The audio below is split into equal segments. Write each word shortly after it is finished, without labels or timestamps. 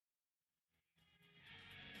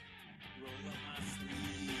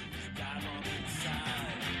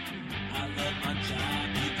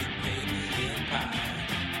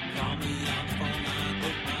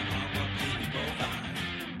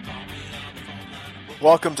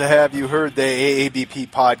Welcome to Have You Heard the AABP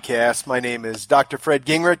podcast. My name is Dr. Fred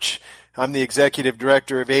Gingrich. I'm the Executive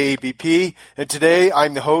Director of AABP, and today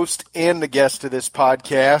I'm the host and the guest of this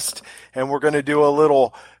podcast, and we're going to do a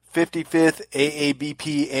little 55th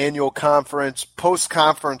AABP Annual Conference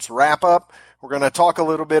post-conference wrap-up. We're going to talk a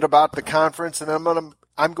little bit about the conference, and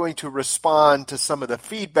I'm going to respond to some of the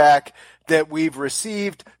feedback that we've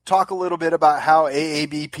received, talk a little bit about how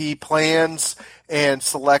AABP plans and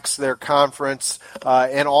selects their conference,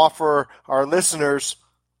 and offer our listeners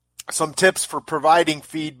some tips for providing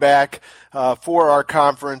feedback for our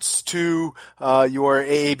conference to your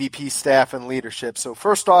AABP staff and leadership. So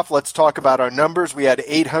first off, let's talk about our numbers. We had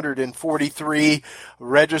 843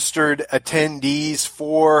 registered attendees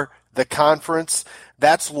for the conference.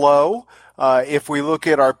 That's low. If we look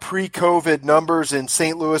at our pre-COVID numbers in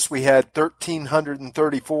St. Louis, we had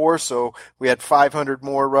 1,334, so we had 500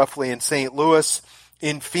 more roughly in St. Louis.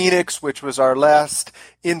 In Phoenix, which was our last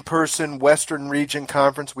in-person Western Region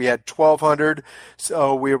conference, we had 1,200,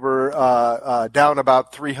 so we were down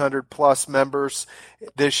about 300 plus members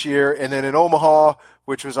this year. And then in Omaha,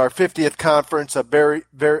 which was our 50th conference,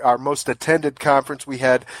 our most attended conference, we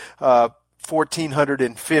had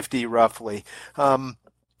 1,450 roughly.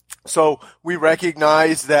 So we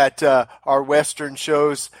recognize that our Western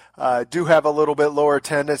shows do have a little bit lower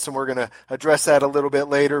attendance, and we're going to address that a little bit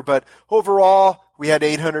later. But overall, we had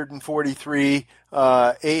 843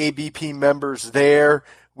 AABP members there.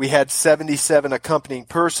 We had 77 accompanying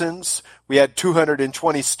persons. We had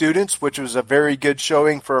 220 students, which was a very good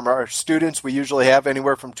showing from our students. We usually have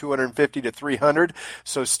anywhere from 250 to 300.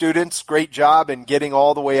 So students, great job in getting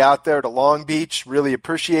all the way out there to Long Beach. Really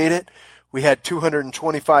appreciate it. We had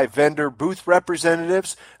 225 vendor booth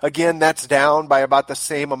representatives. Again, that's down by about the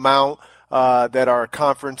same amount that our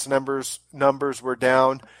conference numbers were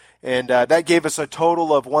down. And that gave us a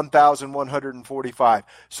total of 1,145.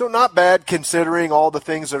 So not bad considering all the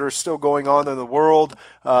things that are still going on in the world.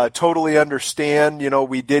 Totally understand.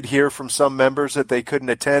 We did hear from some members that they couldn't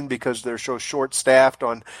attend because they're so short-staffed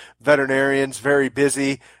on veterinarians, very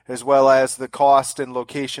busy, as well as the cost and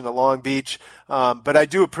location of Long Beach. But I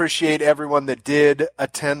do appreciate everyone that did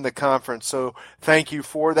attend the conference. So thank you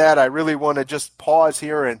for that. I really want to just pause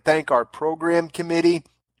here and thank our program committee,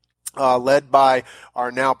 led by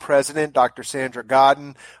our now president, Dr. Sandra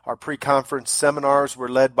Godden. Our pre-conference seminars were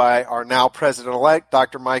led by our now president-elect,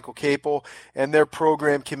 Dr. Michael Capel, and their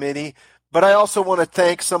program committee. But I also want to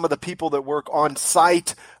thank some of the people that work on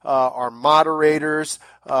site, our moderators,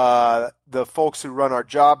 the folks who run our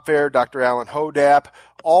job fair, Dr. Alan Hodap,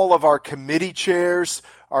 all of our committee chairs,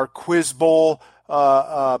 our Quiz Bowl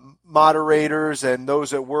moderators, and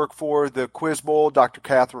those that work for the Quiz Bowl, Dr.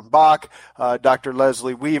 Catherine Bach, Dr.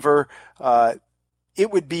 Leslie Weaver. It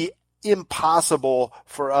would be impossible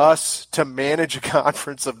for us to manage a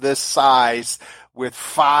conference of this size with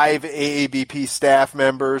 5 AABP staff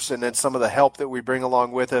members and then some of the help that we bring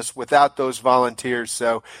along with us without those volunteers.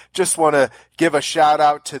 So just want to give a shout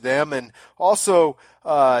out to them, and also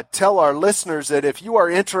tell our listeners that if you are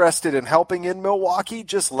interested in helping in Milwaukee,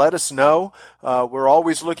 just let us know. We're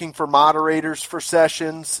always looking for moderators for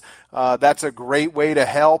sessions. That's a great way to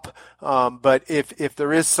help. But if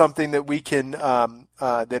there is something that we can,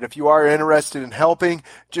 that if you are interested in helping,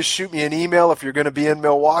 just shoot me an email if you're going to be in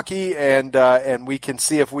Milwaukee, and we can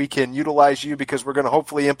see if we can utilize you, because we're going to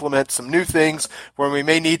hopefully implement some new things where we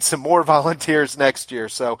may need some more volunteers next year.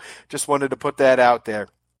 So just wanted to put that out there.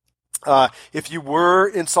 If you were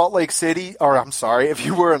in if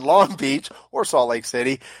you were in Long Beach or Salt Lake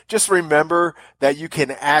City, just remember that you can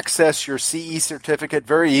access your CE certificate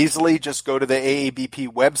very easily. Just go to the AABP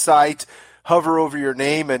website, hover over your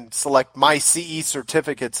name, and select My CE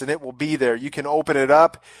Certificates, and it will be there. You can open it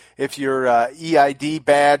up. If your EID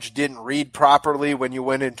badge didn't read properly when you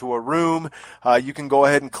went into a room, you can go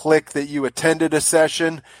ahead and click that you attended a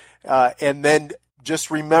session, and then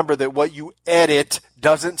just remember that what you edit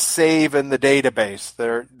doesn't save in the database.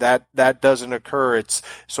 That doesn't occur.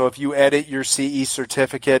 So if you edit your CE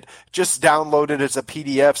certificate, just download it as a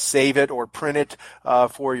PDF, save it, or print it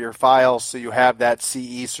for your files so you have that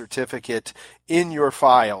CE certificate in your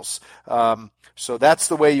files. So that's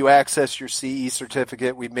the way you access your CE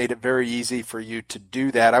certificate. We've made it very easy for you to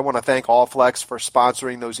do that. I want to thank Allflex for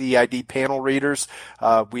sponsoring those EID panel readers.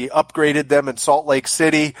 We upgraded them in Salt Lake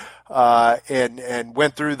City and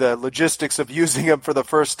went through the logistics of using them for the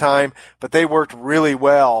first time, but they worked really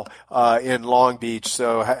well in Long Beach.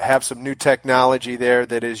 So have some new technology there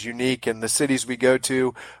that is unique, and the cities we go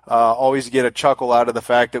to always get a chuckle out of the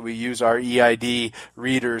fact that we use our EID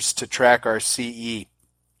readers to track our CE.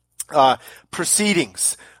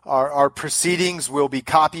 Proceedings. Our proceedings will be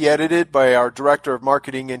copy edited by our Director of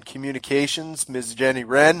Marketing and Communications, Ms. Jenny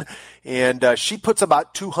Wren, and she puts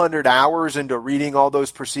about 200 hours into reading all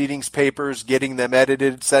those proceedings papers, getting them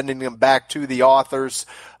edited, sending them back to the authors,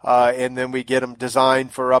 and then we get them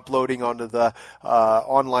designed for uploading onto the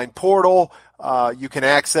online portal. You can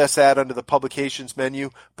access that under the publications menu,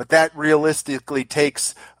 but that realistically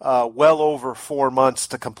takes well over 4 months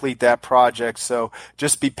to complete that project. So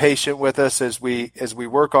just be patient with us as we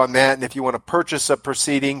work on that. And if you want to purchase a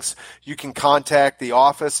proceedings, you can contact the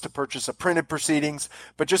office to purchase a printed proceedings.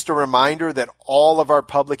 But just a reminder that all of our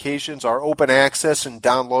publications are open access and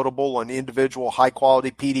downloadable on individual high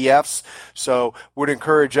quality PDFs. So would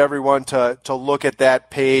encourage everyone to look at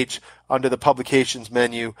that page under the publications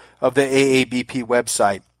menu of the AABP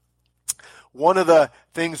website. One of the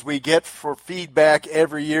things we get for feedback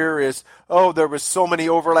every year is, there was so many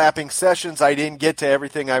overlapping sessions, I didn't get to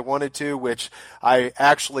everything I wanted to, which I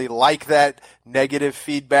actually like that negative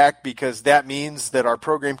feedback because that means that our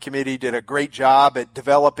program committee did a great job at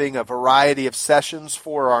developing a variety of sessions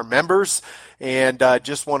for our members. And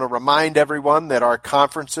just want to remind everyone that our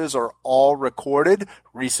conferences are all recorded,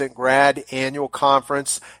 Recent Grad Annual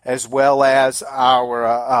Conference, as well as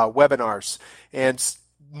our webinars. And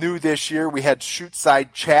new this year, we had Shoot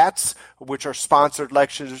Side Chats, which are sponsored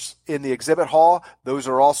lectures in the exhibit hall. Those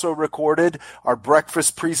are also recorded. Our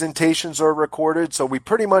breakfast presentations are recorded. So we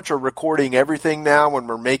pretty much are recording everything now and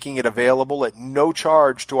we're making it available at no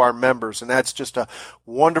charge to our members. And that's just a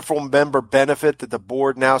wonderful member benefit that the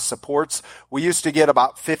board now supports. We used to get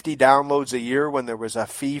about 50 downloads a year when there was a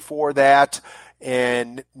fee for that.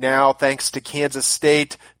 And now, thanks to Kansas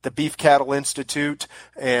State, the Beef Cattle Institute,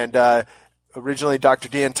 and originally Dr.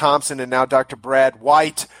 Dan Thompson and now Dr. Brad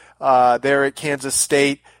White there at Kansas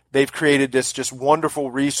State. They've created this just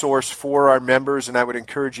wonderful resource for our members, and I would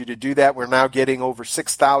encourage you to do that. We're now getting over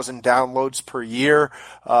 6,000 downloads per year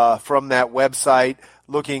from that website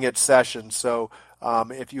looking at sessions. So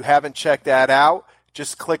if you haven't checked that out,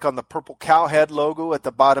 just click on the purple cowhead logo at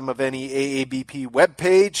the bottom of any AABP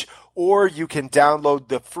webpage, or you can download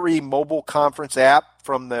the free mobile conference app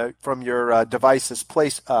from your device's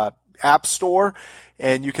App Store,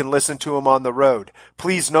 and you can listen to them on the road.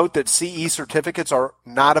 Please note that CE certificates are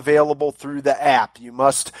not available through the app. You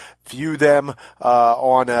must view them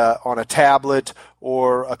on a tablet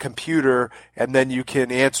or a computer, and then you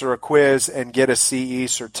can answer a quiz and get a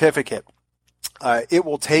CE certificate. It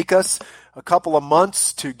will take us a couple of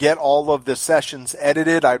months to get all of the sessions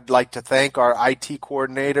edited. I'd like to thank our IT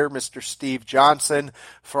coordinator, Mr. Steve Johnson,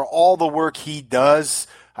 for all the work he does.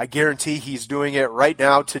 I guarantee he's doing it right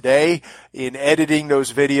now today in editing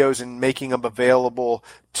those videos and making them available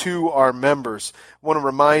to our members. I want to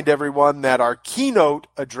remind everyone that our keynote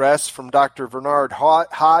address from Dr. Bernard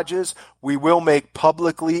Hodges, we will make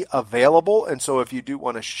publicly available. And so if you do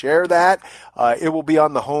want to share that, it will be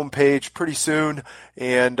on the homepage pretty soon.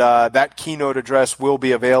 And that keynote address will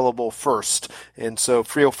be available first. And so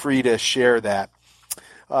feel free to share that.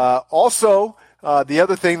 The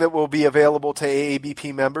other thing that will be available to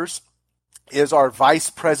AABP members is our Vice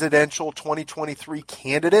Presidential 2023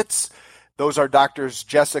 candidates. Those are Drs.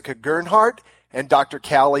 Jessica Gernhardt and Dr.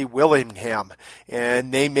 Callie Willingham.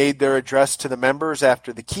 And they made their address to the members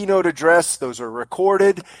after the keynote address. Those are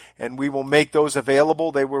recorded, and we will make those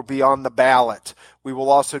available. They will be on the ballot. We will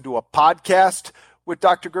also do a podcast with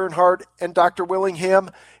Dr. Gernhardt and Dr. Willingham,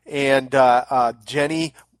 and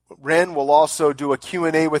Jenny Wren will also do a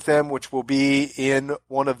Q&A with them, which will be in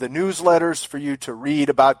one of the newsletters for you to read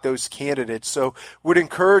about those candidates. So would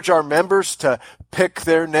encourage our members to pick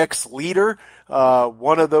their next leader.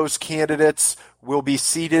 One of those candidates will be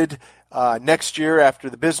seated next year after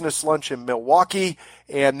the business lunch in Milwaukee,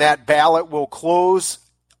 and that ballot will close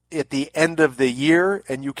at the end of the year,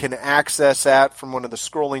 and you can access that from one of the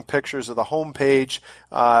scrolling pictures of the homepage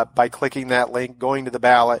by clicking that link, going to the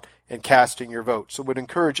ballot, and casting your vote. So would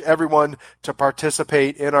encourage everyone to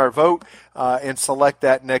participate in our vote and select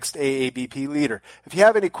that next AABP leader. If you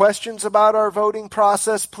have any questions about our voting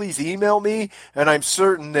process, please email me, and I'm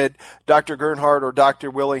certain that Dr. Gernhardt or Dr.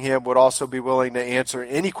 Willingham would also be willing to answer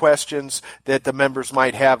any questions that the members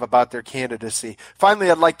might have about their candidacy. Finally,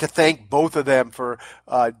 I'd like to thank both of them for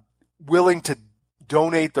willing to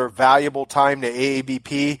donate their valuable time to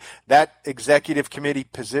AABP. That executive committee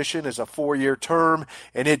position is a 4-year term,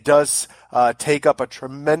 and it does take up a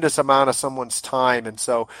tremendous amount of someone's time. And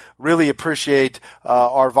so really appreciate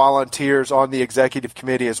our volunteers on the executive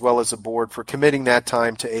committee as well as the board for committing that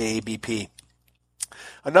time to AABP.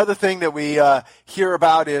 Another thing that we hear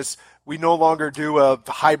about is We no longer do a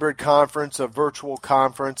hybrid conference, a virtual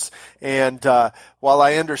conference. And while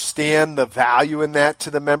I understand the value in that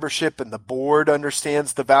to the membership, and the board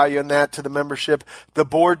understands the value in that to the membership, the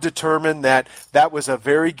board determined that that was a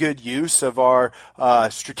very good use of our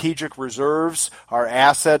strategic reserves, our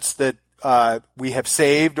assets that we have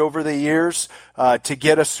saved over the years to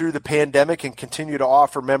get us through the pandemic and continue to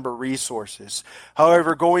offer member resources.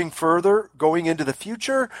 However, going into the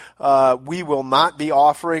future, we will not be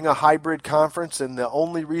offering a hybrid conference, and the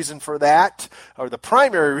only reason for that, or the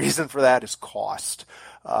primary reason for that, is cost.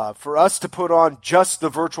 For us to put on just the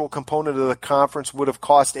virtual component of the conference would have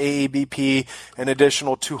cost AABP an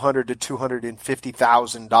additional $200,000 to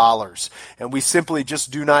 $250,000. And we simply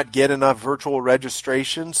just do not get enough virtual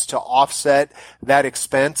registrations to offset that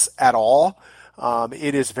expense at all.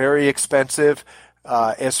 It is very expensive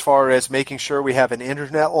as far as making sure we have an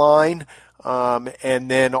internet line. And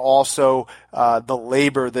then also the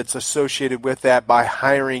labor that's associated with that by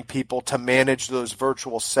hiring people to manage those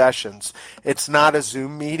virtual sessions. It's not a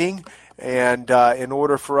Zoom meeting, and in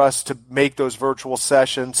order for us to make those virtual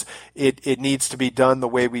sessions, it needs to be done the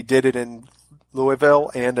way we did it in Louisville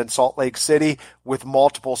and in Salt Lake City with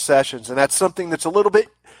multiple sessions. And that's something that's a little bit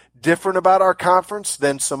different about our conference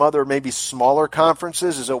than some other maybe smaller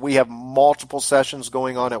conferences, is that we have multiple sessions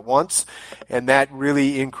going on at once, and that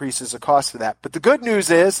really increases the cost of that. But the good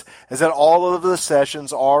news is that all of the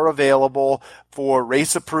sessions are available for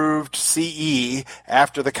race-approved CE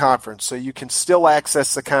after the conference. So you can still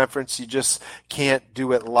access the conference, you just can't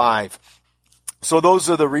do it live. So those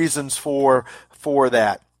are the reasons for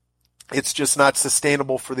that. It's just not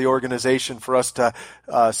sustainable for the organization for us to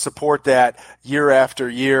support that year after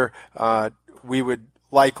year. We would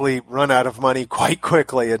likely run out of money quite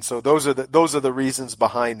quickly, and so those are the reasons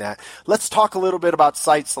behind that. Let's talk a little bit about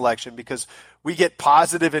site selection, because we get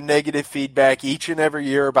positive and negative feedback each and every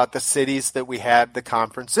year about the cities that we had the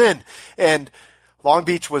conference in. And Long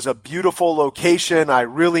Beach was a beautiful location. I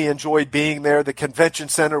really enjoyed being there. The convention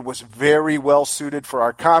center was very well suited for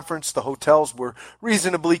our conference. The hotels were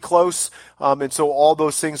reasonably close. And so all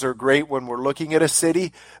those things are great when we're looking at a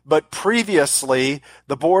city. But previously,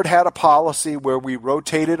 the board had a policy where we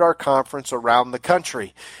rotated our conference around the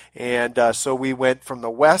country. And so we went from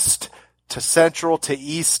the west to central to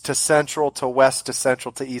east to central to west to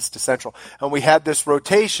central to east to central. And we had this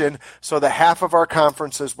rotation so that half of our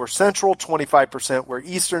conferences were central, 25% were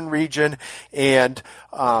eastern region, and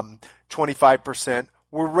 25%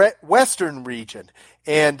 were western region.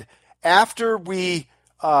 And after we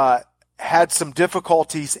had some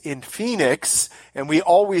difficulties in Phoenix, and we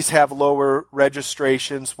always have lower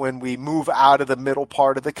registrations when we move out of the middle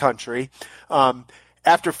part of the country,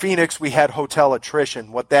 after Phoenix, we had hotel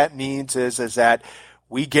attrition. What that means is that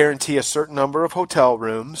we guarantee a certain number of hotel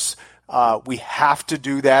rooms. We have to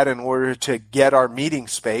do that in order to get our meeting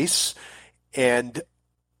space. And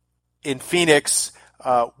in Phoenix,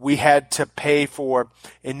 we had to pay for,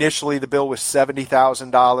 initially the bill was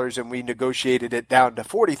 $70,000, and we negotiated it down to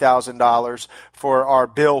 $40,000 for our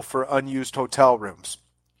bill for unused hotel rooms,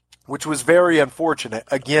 which was very unfortunate.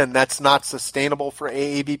 Again, that's not sustainable for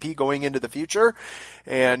AABP going into the future.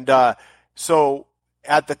 And so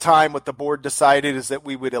at the time, what the board decided is that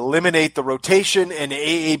we would eliminate the rotation, and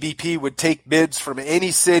AABP would take bids from any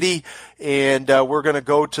city, and we're going to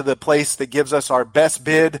go to the place that gives us our best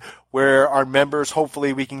bid, where our members,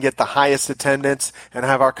 hopefully we can get the highest attendance and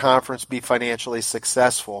have our conference be financially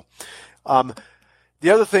successful. The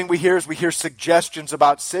other thing we hear suggestions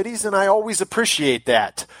about cities, and I always appreciate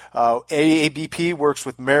that. AABP works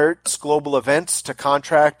with Merit's Global Events to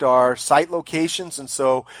contract our site locations, and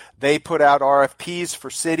so they put out RFPs for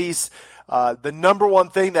cities. The number one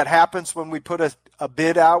thing that happens when we put a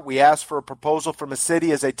bid out, we ask for a proposal from a city,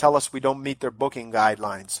 is they tell us we don't meet their booking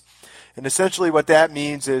guidelines. And essentially what that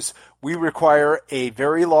means is we require a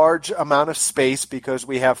very large amount of space because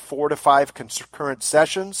we have 4 to 5 concurrent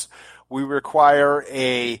sessions. We require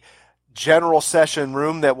a general session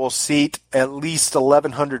room that will seat at least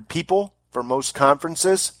 1,100 people for most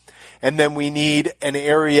conferences. And then we need an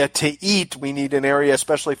area to eat. We need an area,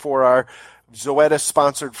 especially for our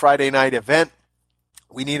Zoetis-sponsored Friday night event.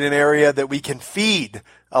 We need an area that we can feed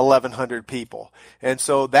 1,100 people. And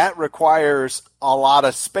so that requires a lot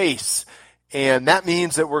of space. And that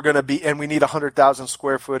means that we're going to be, and we need a 100,000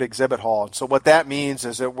 square foot exhibit hall. And so what that means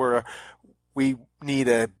is that we need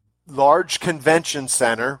a large convention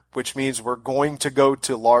center, which means we're going to go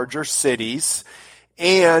to larger cities,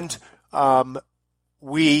 and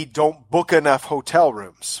we don't book enough hotel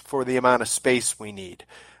rooms for the amount of space we need.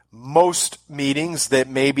 Most meetings that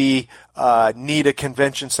maybe need a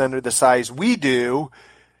convention center the size we do,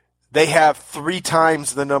 they have 3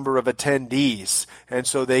 times the number of attendees, and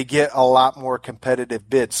so they get a lot more competitive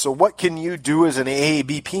bids. So what can you do as an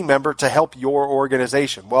AABP member to help your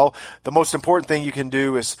organization? Well, the most important thing you can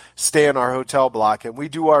do is stay in our hotel block, and we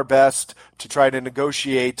do our best to try to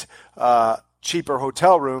negotiate cheaper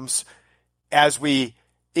hotel rooms. As we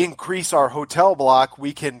increase our hotel block,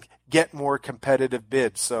 we can get more competitive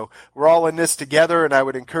bids. So we're all in this together, and I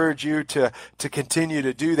would encourage you to continue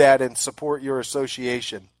to do that and support your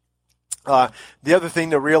association. The other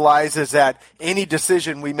thing to realize is that any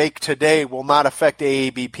decision we make today will not affect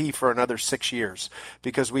AABP for another 6 years,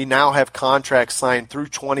 because we now have contracts signed through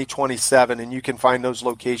 2027, and you can find those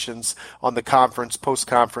locations on the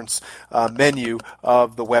post-conference menu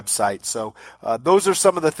of the website. So those are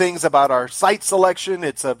some of the things about our site selection.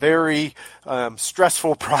 It's a very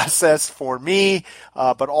stressful process for me,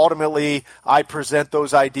 but ultimately I present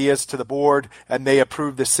those ideas to the board, and they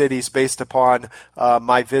approve the cities based upon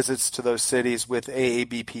my visits to those cities with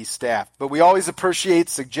AABP staff. But we always appreciate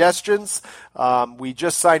suggestions. We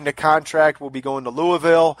just signed a contract. We'll be going to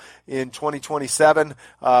Louisville in 2027,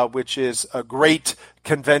 which is a great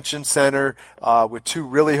convention center with 2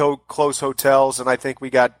 really close hotels, and I think we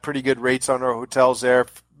got pretty good rates on our hotels there,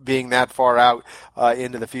 being that far out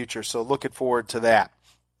into the future. So looking forward to that.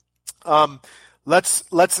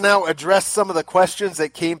 Let's now address some of the questions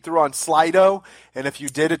that came through on Slido. And if you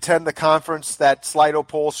did attend the conference, that Slido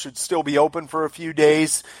poll should still be open for a few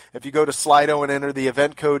days. If you go to Slido and enter the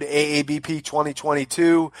event code AABP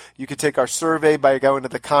 2022, you can take our survey by going to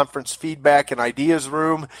the conference feedback and ideas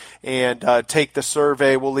room and take the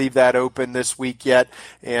survey. We'll leave that open this week yet,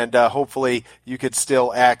 and hopefully you could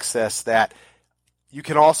still access that. You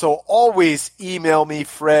can also always email me,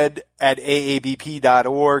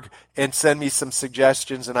 fred@aabp.org, and send me some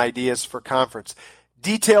suggestions and ideas for conference.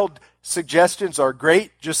 Detailed suggestions are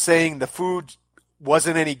great. Just saying the food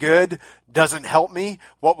wasn't any good doesn't help me.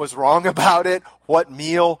 What was wrong about it, what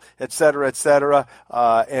meal, et cetera,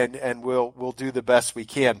 and we'll do the best we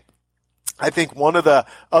can. I think one of the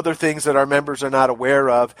other things that our members are not aware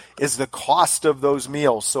of is the cost of those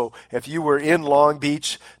meals. So if you were in Long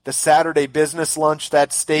Beach, the Saturday business lunch,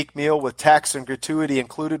 that steak meal with tax and gratuity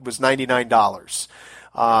included, was $99.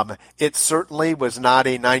 It certainly was not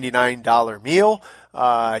a $99 meal.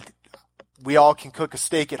 We all can cook a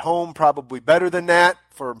steak at home, probably better than that,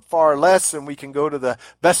 for far less, and we can go to the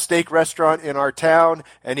best steak restaurant in our town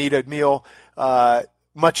and eat a meal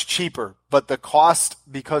much cheaper. But the cost,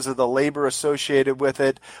 because of the labor associated with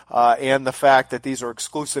it and the fact that these are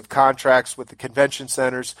exclusive contracts with the convention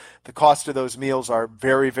centers, the cost of those meals are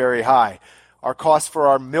very, very high. Our cost for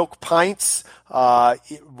our milk pints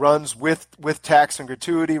runs with tax and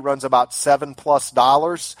gratuity, runs about $7+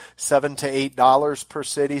 $7 to $8 per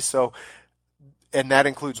city. So, and that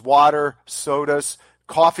includes water, sodas.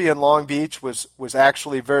 Coffee in Long Beach was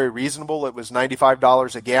actually very reasonable. It was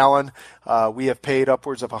 $95 a gallon. We have paid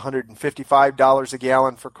upwards of $155 a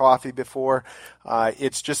gallon for coffee before.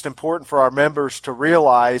 It's just important for our members to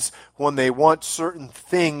realize when they want certain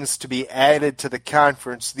things to be added to the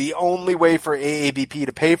conference, the only way for AABP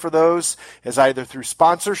to pay for those is either through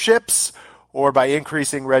sponsorships or by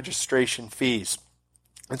increasing registration fees.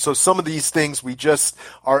 And so some of these things we just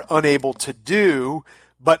are unable to do,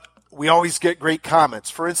 but we always get great comments.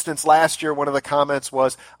 For instance, last year, one of the comments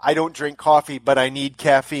was, I don't drink coffee, but I need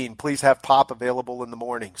caffeine. Please have pop available in the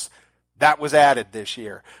mornings. That was added this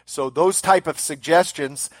year. So those type of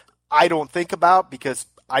suggestions I don't think about because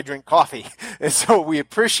I drink coffee. And so we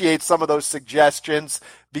appreciate some of those suggestions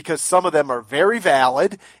because some of them are very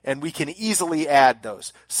valid and we can easily add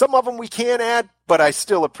those. Some of them we can't add, but I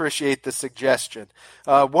still appreciate the suggestion.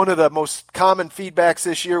 One of the most common feedbacks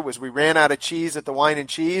this year was we ran out of cheese at the Wine and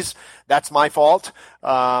Cheese. That's my fault.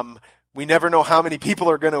 We never know how many people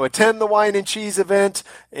are going to attend the Wine and Cheese event,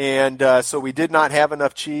 and so we did not have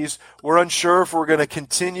enough cheese. We're unsure if we're going to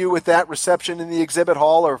continue with that reception in the exhibit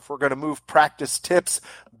hall or if we're going to move practice tips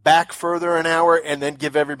back further an hour and then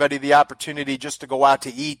give everybody the opportunity just to go out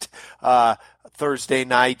to eat Thursday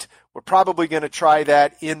night. We're probably going to try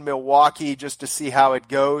that in Milwaukee just to see how it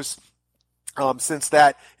goes. Since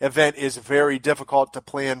that event is very difficult to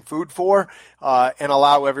plan food for and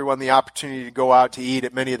allow everyone the opportunity to go out to eat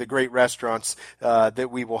at many of the great restaurants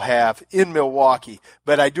that we will have in Milwaukee.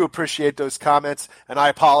 But I do appreciate those comments, and I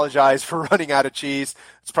apologize for running out of cheese.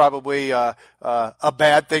 It's probably a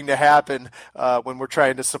bad thing to happen when we're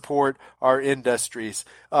trying to support our industries.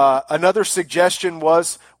 Another suggestion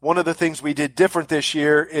was one of the things we did different this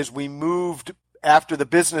year is we moved after the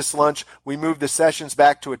business lunch, we moved the sessions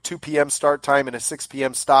back to a 2 p.m. start time and a 6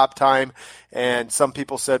 p.m. stop time. And some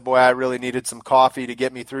people said, boy, I really needed some coffee to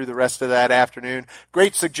get me through the rest of that afternoon.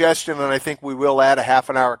 Great suggestion, and I think we will add a half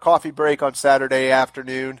an hour coffee break on Saturday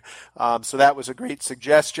afternoon. So that was a great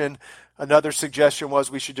suggestion. Another suggestion was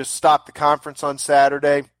we should just stop the conference on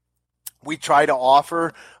Saturday. We try to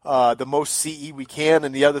offer the most CE we can,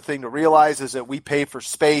 and the other thing to realize is that we pay for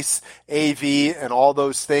space, AV, and all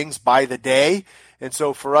those things by the day. And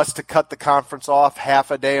so for us to cut the conference off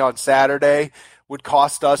half a day on Saturday would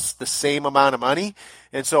cost us the same amount of money.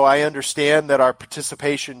 And so I understand that our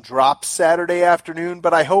participation drops Saturday afternoon,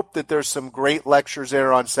 but I hope that there's some great lectures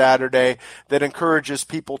there on Saturday that encourages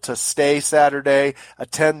people to stay Saturday,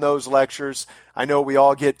 attend those lectures. I know we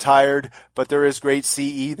all get tired, but there is great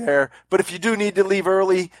CE there. But if you do need to leave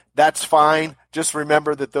early, that's fine. Just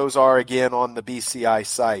remember that those are, again, on the BCI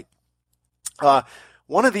site.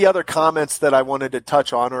 One of the other comments that I wanted to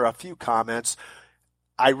touch on, or a few comments,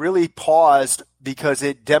 I really paused because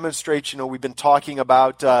it demonstrates, we've been talking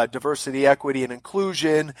about diversity, equity, and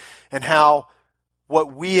inclusion, and how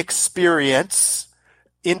what we experience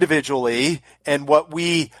individually and what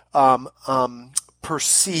we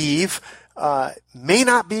perceive may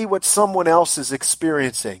not be what someone else is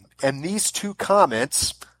experiencing. And these two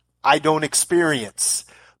comments I don't experience,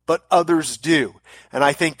 but others do. And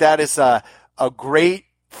I think that is a great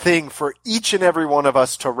thing for each and every one of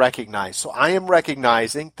us to recognize. So I am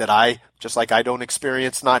recognizing that just like I don't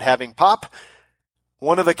experience not having pop,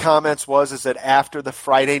 one of the comments is that after the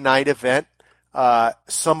Friday night event,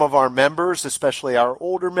 some of our members, especially our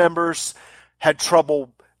older members, had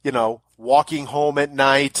trouble, walking home at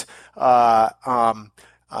night.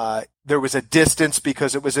 There was a distance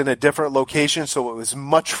because it was in a different location, so it was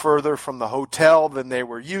much further from the hotel than they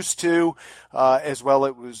were used to. As well,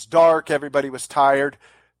 it was dark. Everybody was tired.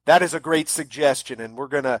 That is a great suggestion, and we're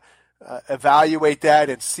going to evaluate that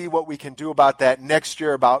and see what we can do about that next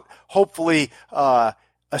year, about hopefully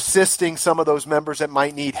assisting some of those members that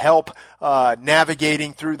might need help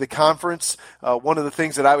navigating through the conference. One of the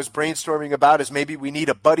things that I was brainstorming about is maybe we need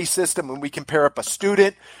a buddy system when we can pair up a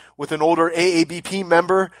student with an older AABP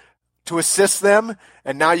member to assist them,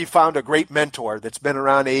 and now you found a great mentor that's been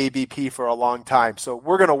around AABP for a long time. So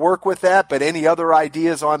we're going to work with that, but any other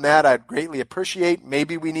ideas on that I'd greatly appreciate.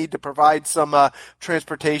 Maybe we need to provide some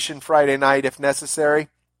transportation Friday night if necessary.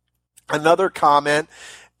 Another comment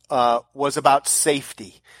was about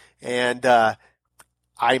safety. And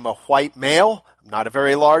I'm a white male. I'm not a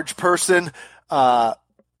very large person.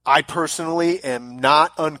 I personally am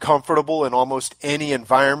not uncomfortable in almost any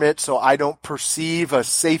environment, so I don't perceive a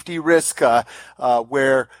safety risk and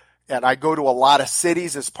I go to a lot of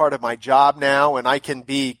cities as part of my job now, and I can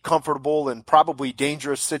be comfortable in probably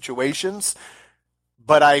dangerous situations.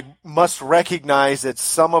 But I must recognize that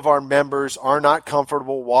some of our members are not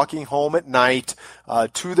comfortable walking home at night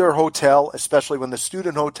to their hotel, especially when the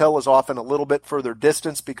student hotel is often a little bit further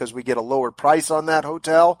distance because we get a lower price on that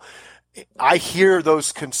hotel. I hear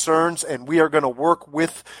those concerns, and we are going to work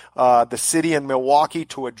with the city in Milwaukee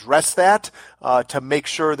to address that, to make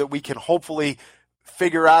sure that we can hopefully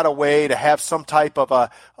figure out a way to have some type of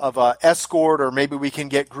a escort, or maybe we can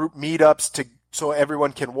get group meetups so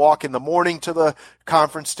everyone can walk in the morning to the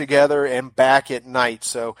conference together and back at night.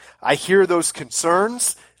 So I hear those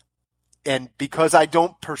concerns, and because I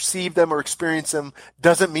don't perceive them or experience them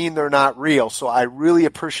doesn't mean they're not real. So I really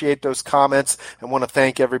appreciate those comments and want to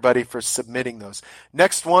thank everybody for submitting those.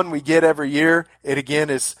 Next one we get every year. It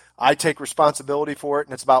again is, I take responsibility for it,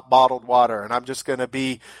 and it's about bottled water. And I'm just going to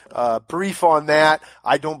be brief on that.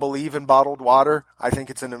 I don't believe in bottled water. I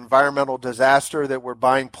think it's an environmental disaster that we're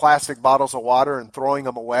buying plastic bottles of water and throwing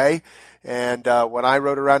them away. And when I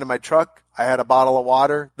rode around in my truck, I had a bottle of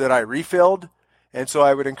water that I refilled. And so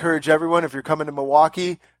I would encourage everyone, if you're coming to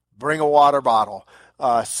Milwaukee, bring a water bottle.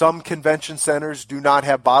 Some convention centers do not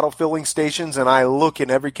have bottle filling stations, and I look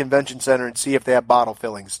in every convention center and see if they have bottle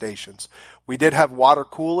filling stations. We did have water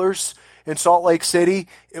coolers in Salt Lake City.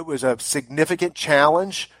 It was a significant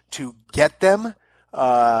challenge to get them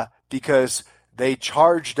because they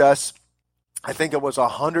charged us, I think it was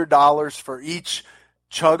 $100 for each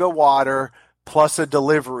chug of water plus a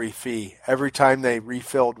delivery fee every time they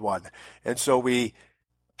refilled one. And so we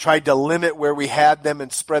tried to limit where we had them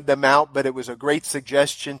and spread them out, but it was a great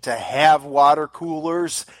suggestion to have water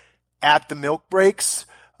coolers at the milk breaks.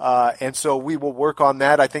 And so we will work on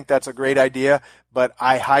that. I think that's a great idea. but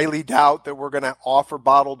I highly doubt that we're going to offer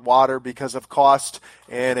bottled water because of cost.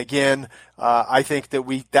 And again, I think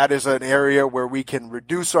that is an area where we can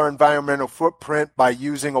reduce our environmental footprint by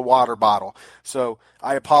using a water bottle. So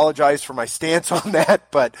I apologize for my stance on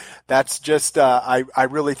that, but that's just, I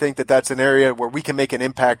really think that that's an area where we can make an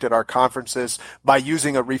impact at our conferences by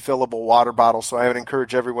using a refillable water bottle. So I would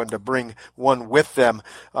encourage everyone to bring one with them.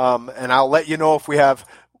 And I'll let you know if we have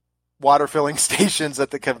water filling stations at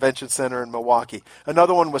the convention center in Milwaukee.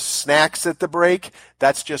 Another one was snacks at the break.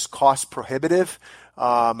 That's just cost prohibitive.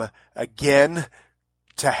 Again,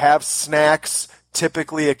 to have snacks,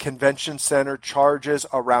 typically a convention center charges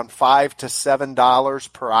around $5 to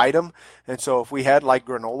 $7 per item. And so if we had like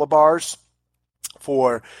granola bars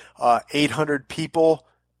for 800 people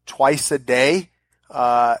twice a day,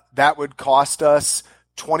 that would cost us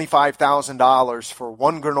 $25,000 for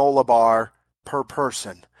one granola bar per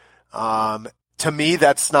person. To me,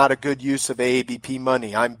 that's not a good use of AABP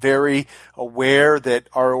money. I'm very aware that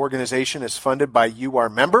our organization is funded by you, our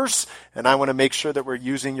members, and I want to make sure that we're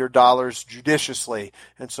using your dollars judiciously.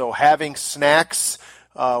 And so having snacks,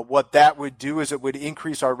 what that would do is it would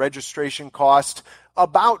increase our registration cost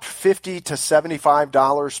about $50 to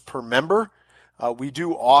 $75 per member. We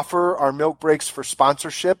do offer our milk breaks for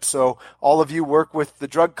sponsorship, so all of you work with the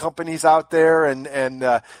drug companies out there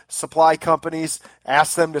and supply companies.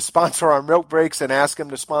 Ask them to sponsor our milk breaks and ask them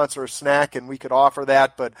to sponsor a snack, and we could offer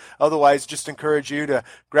that. But otherwise, just encourage you to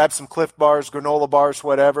grab some Cliff Bars, granola bars,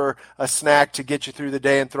 whatever, a snack to get you through the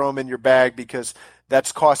day and throw them in your bag, because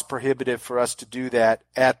that's cost prohibitive for us to do that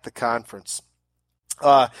at the conference.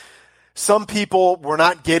 Some people were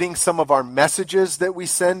not getting some of our messages that we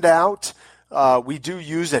send out. We do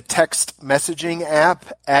use a text messaging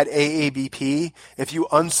app at AABP. If you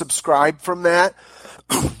unsubscribe from that,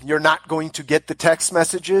 you're not going to get the text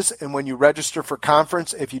messages. And when you register for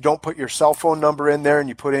conference, if you don't put your cell phone number in there and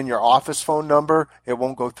you put in your office phone number, it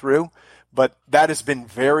won't go through. But that has been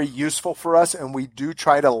very useful for us, and we do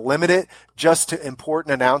try to limit it just to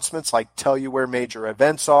important announcements like tell you where major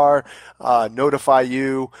events are, notify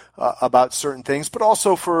you about certain things, but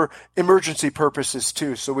also for emergency purposes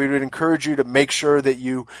too. So we would encourage you to make sure that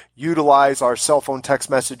you utilize our cell phone text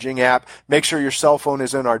messaging app. Make sure your cell phone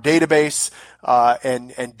is in our database,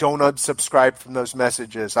 and don't unsubscribe from those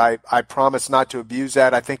messages. I promise not to abuse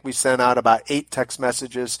that. I think we sent out about 8 text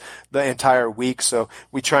messages the entire week, so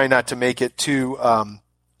we try not to make it too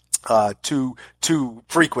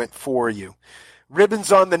frequent for you.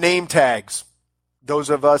 Ribbons on the name tags.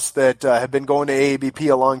 Those of us that have been going to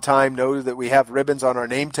AABP a long time know that we have ribbons on our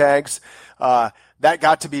name tags. That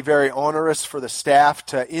got to be very onerous for the staff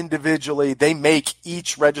to individually. They make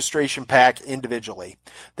each registration pack individually.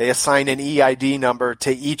 They assign an EID number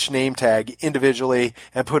to each name tag individually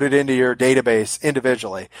and put it into your database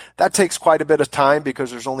individually. That takes quite a bit of time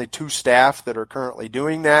because there's only 2 staff that are currently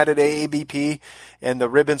doing that at AABP, and the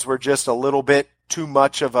ribbons were just a little bit too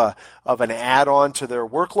much of an add-on to their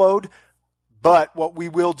workload. But what we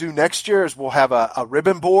will do next year is we'll have a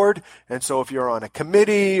ribbon board. And so if you're on a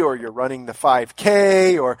committee or you're running the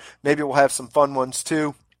 5K, or maybe we'll have some fun ones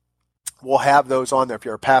too, we'll have those on there. If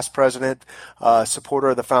you're a past president, supporter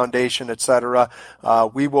of the foundation, etc.,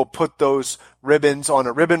 we will put those ribbons on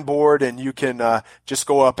a ribbon board, and you can just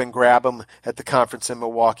go up and grab them at the conference in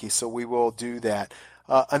Milwaukee. So we will do that.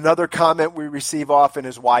 Another comment we receive often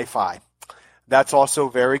is Wi-Fi. That's also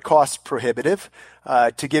very cost prohibitive.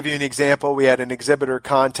 To give you an example, we had an exhibitor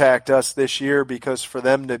contact us this year because for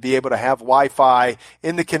them to be able to have Wi-Fi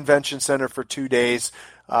in the convention center for 2 days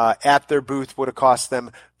at their booth would have cost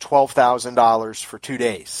them $12,000 for 2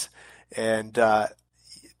 days. And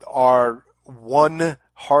our one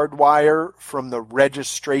hardwire from the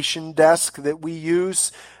registration desk that we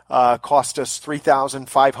use cost us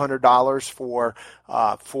 $3,500 for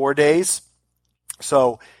 4 days.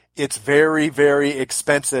 So it's very, very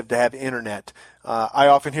expensive to have internet. I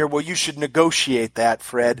often hear, well, you should negotiate that,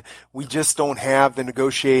 Fred. We just don't have the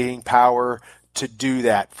negotiating power to do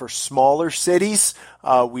that. For smaller cities,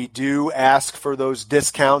 we do ask for those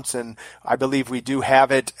discounts, and I believe we do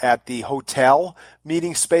have it at the hotel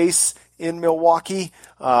meeting space in Milwaukee.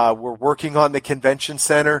 We're working on the convention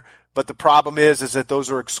center, but the problem is that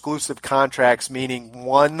those are exclusive contracts, meaning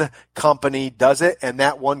one company does it, and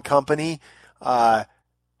that one company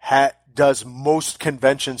does most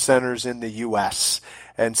convention centers in the U.S.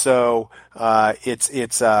 And so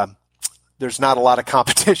there's not a lot of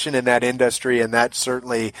competition in that industry, and that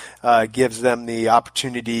certainly gives them the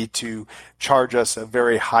opportunity to charge us a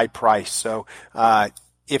very high price. So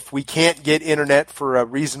if we can't get internet for a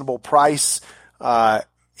reasonable price,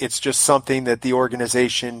 it's just something that the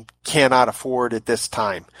organization cannot afford at this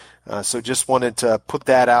time. So just wanted to put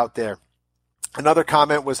that out there. Another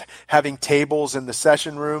comment was having tables in the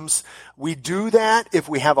session rooms. We do that if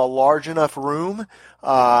we have a large enough room,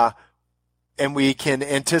 and we can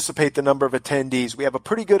anticipate the number of attendees. We have a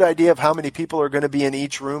pretty good idea of how many people are going to be in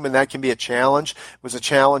each room, and that can be a challenge. It was a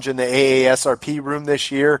challenge in the AASRP room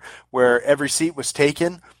this year where every seat was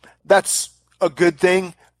taken. That's a good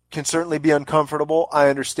thing. Can certainly be uncomfortable. I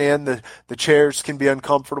understand the chairs can be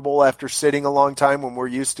uncomfortable after sitting a long time when we're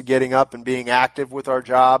used to getting up and being active with our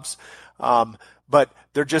jobs. But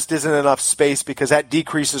there just isn't enough space because that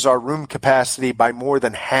decreases our room capacity by more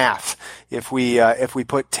than half if we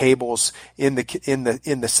put tables in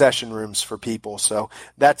the session rooms for people. So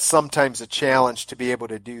that's sometimes a challenge to be able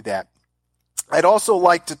to do that. I'd also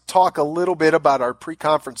like to talk a little bit about our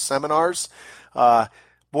pre-conference seminars.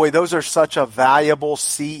 Boy, those are such a valuable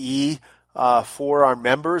CE for our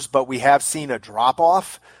members, but we have seen a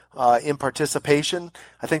drop-off in participation.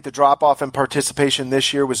 I think the drop-off in participation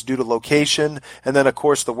this year was due to location, and then, of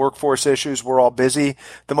course, the workforce issues. We're all busy.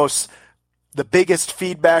 The biggest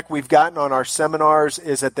feedback we've gotten on our seminars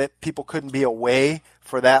is that people couldn't be away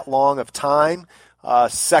for that long of time.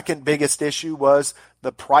 Second biggest issue was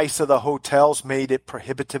the price of the hotels made it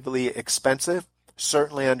prohibitively expensive.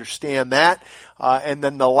 Certainly understand that. And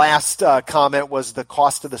then the last comment was the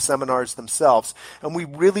cost of the seminars themselves. And we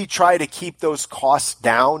really try to keep those costs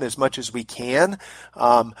down as much as we can.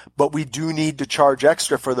 But we do need to charge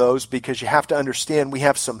extra for those because you have to understand we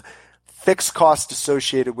have some fixed costs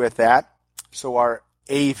associated with that. So our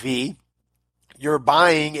AV, you're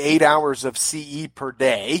buying 8 hours of CE per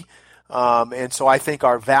day. And so I think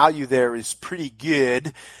our value there is pretty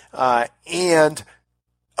good. And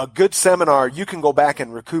a good seminar, you can go back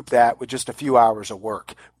and recoup that with just a few hours of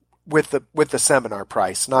work with the seminar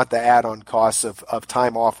price, not the add-on costs of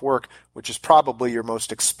time off work, which is probably your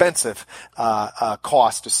most expensive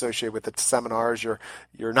cost associated with the seminars.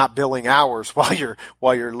 You're not billing hours while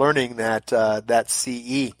you're learning that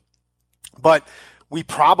CE. But we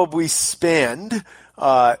probably spend,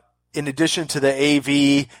 in addition to the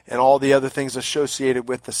AV and all the other things associated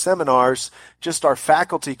with the seminars, just our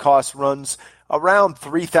faculty cost runs around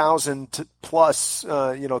 $3,000 plus,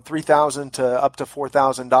 $3,000 to up to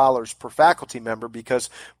 $4,000 per faculty member because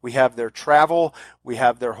we have their travel, we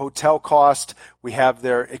have their hotel cost, we have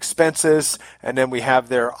their expenses, and then we have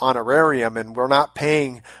their honorarium, and we're not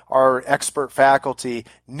paying our expert faculty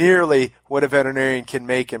nearly what a veterinarian can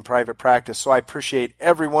make in private practice. So I appreciate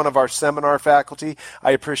every one of our seminar faculty.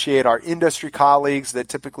 I appreciate our industry colleagues that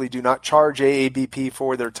typically do not charge AABP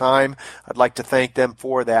for their time. I'd like to thank them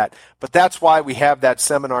for that. But that's why we have that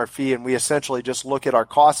seminar fee, and we essentially just look at our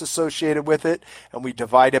costs associated with it, and we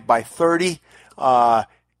divide it by 30,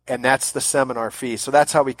 and that's the seminar fee. So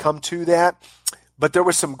that's how we come to that. But there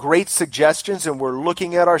were some great suggestions, and we're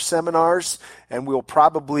looking at our seminars, and we'll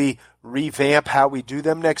probably revamp how we do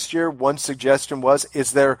them next year. One suggestion was,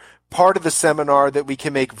 is there part of the seminar that we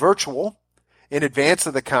can make virtual in advance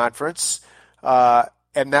of the conference, and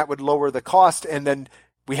that would lower the cost, and then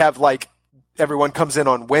we have everyone comes in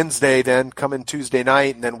on Wednesday, then come in Tuesday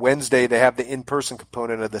night, and then Wednesday they have the in-person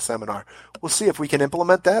component of the seminar. We'll see if we can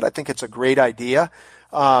implement that. I think it's a great idea.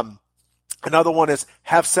 Another one is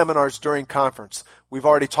have seminars during conference. We've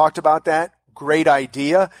already talked about that. Great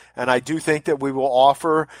idea. And I do think that we will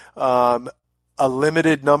offer a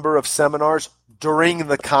limited number of seminars during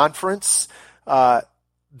the conference.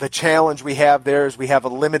 The challenge we have there is we have a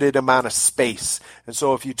limited amount of space. And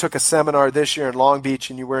so if you took a seminar this year in Long Beach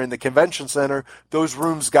and you were in the convention center, those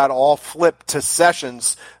rooms got all flipped to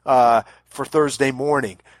sessions for Thursday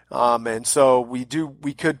morning. And so we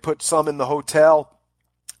could put some in the hotel,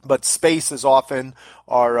 but space is often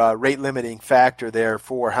our rate limiting factor there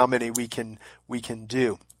for how many we can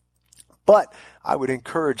do. But I would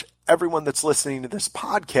encourage everyone that's listening to this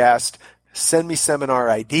podcast, send me seminar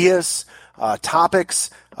ideas, topics,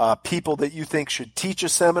 people that you think should teach a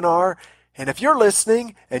seminar. And if you're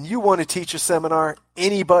listening and you want to teach a seminar,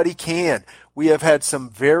 anybody can. We have had some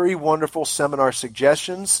very wonderful seminar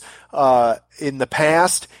suggestions in the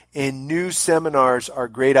past, and new seminars are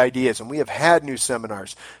great ideas. And we have had new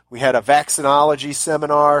seminars. We had a vaccinology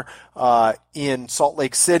seminar in Salt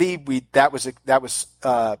Lake City. That was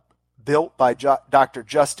built by Dr.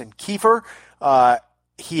 Justin Kiefer.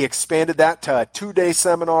 He expanded that to a 2-day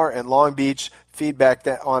seminar in Long Beach. Feedback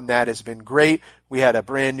on that has been great. We had a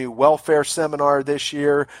brand new welfare seminar this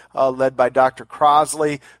year led by Dr.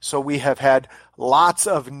 Crosley. So we have had lots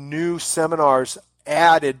of new seminars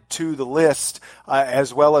added to the list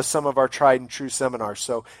as well as some of our tried and true seminars.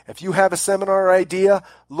 So if you have a seminar idea,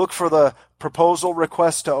 look for the proposal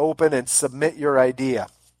request to open and submit your idea.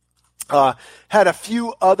 Had a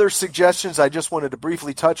few other suggestions I just wanted to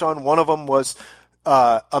briefly touch on. One of them was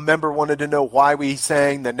a member wanted to know why we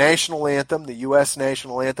sang the national anthem, the U.S.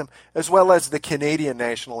 national anthem, as well as the Canadian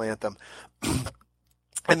national anthem.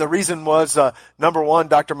 And the reason was, number one,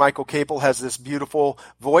 Dr. Michael Capel has this beautiful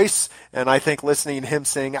voice, and I think listening to him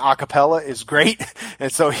sing a cappella is great,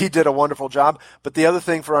 and so he did a wonderful job. But the other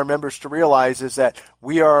thing for our members to realize is that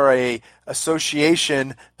we are a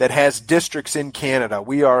association that has districts in Canada.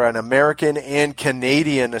 We are an American and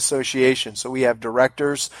Canadian association, so we have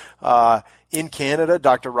directors in Canada.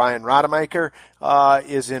 Dr. Ryan Rademacher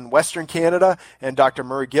is in Western Canada, and Dr.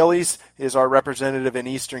 Murray Gillies is our representative in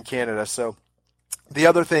Eastern Canada. So the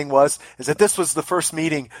other thing is that this was the first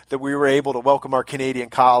meeting that we were able to welcome our Canadian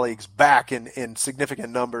colleagues back in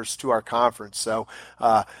significant numbers to our conference. So,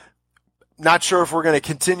 not sure if we're going to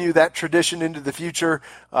continue that tradition into the future.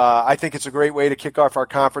 I think it's a great way to kick off our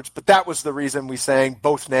conference, but that was the reason we sang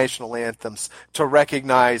both national anthems, to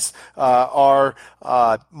recognize our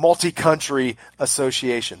multi-country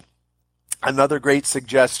association. Another great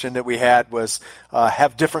suggestion that we had was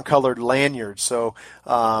have different colored lanyards. So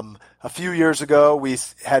a few years ago, we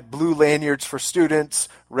had blue lanyards for students,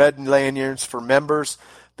 red lanyards for members.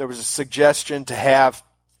 There was a suggestion to have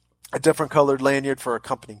a different colored lanyard for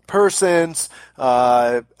accompanying persons,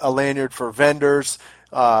 a lanyard for vendors.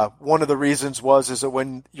 One of the reasons is that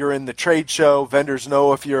when you're in the trade show, vendors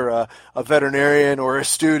know if you're a veterinarian or a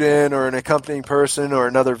student or an accompanying person or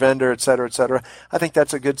another vendor, et cetera, et cetera. I think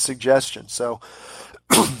that's a good suggestion. So,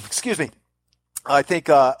 excuse me. I think,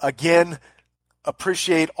 again,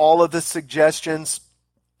 appreciate all of the suggestions.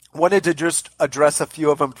 Wanted to just address a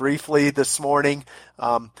few of them briefly this morning.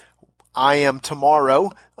 I am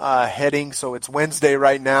tomorrow heading, so it's Wednesday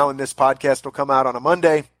right now, and this podcast will come out on a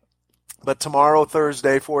Monday. But tomorrow,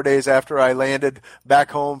 Thursday, 4 days after I landed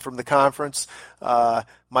back home from the conference,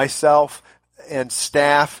 myself and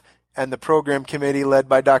staff and the program committee led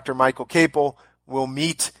by Dr. Michael Capel will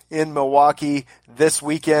meet in Milwaukee this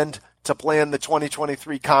weekend to plan the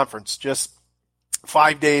 2023 conference, just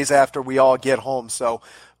 5 days after we all get home. So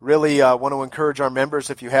really want to encourage our members,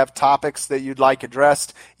 if you have topics that you'd like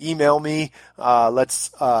addressed, email me.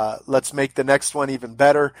 Let's make the next one even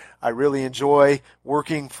better. I really enjoy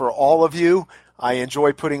working for all of you. I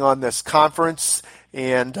enjoy putting on this conference,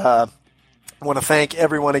 and I want to thank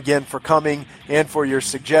everyone again for coming and for your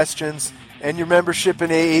suggestions and your membership in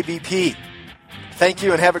AABP. Thank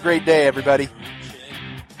you, and have a great day, everybody.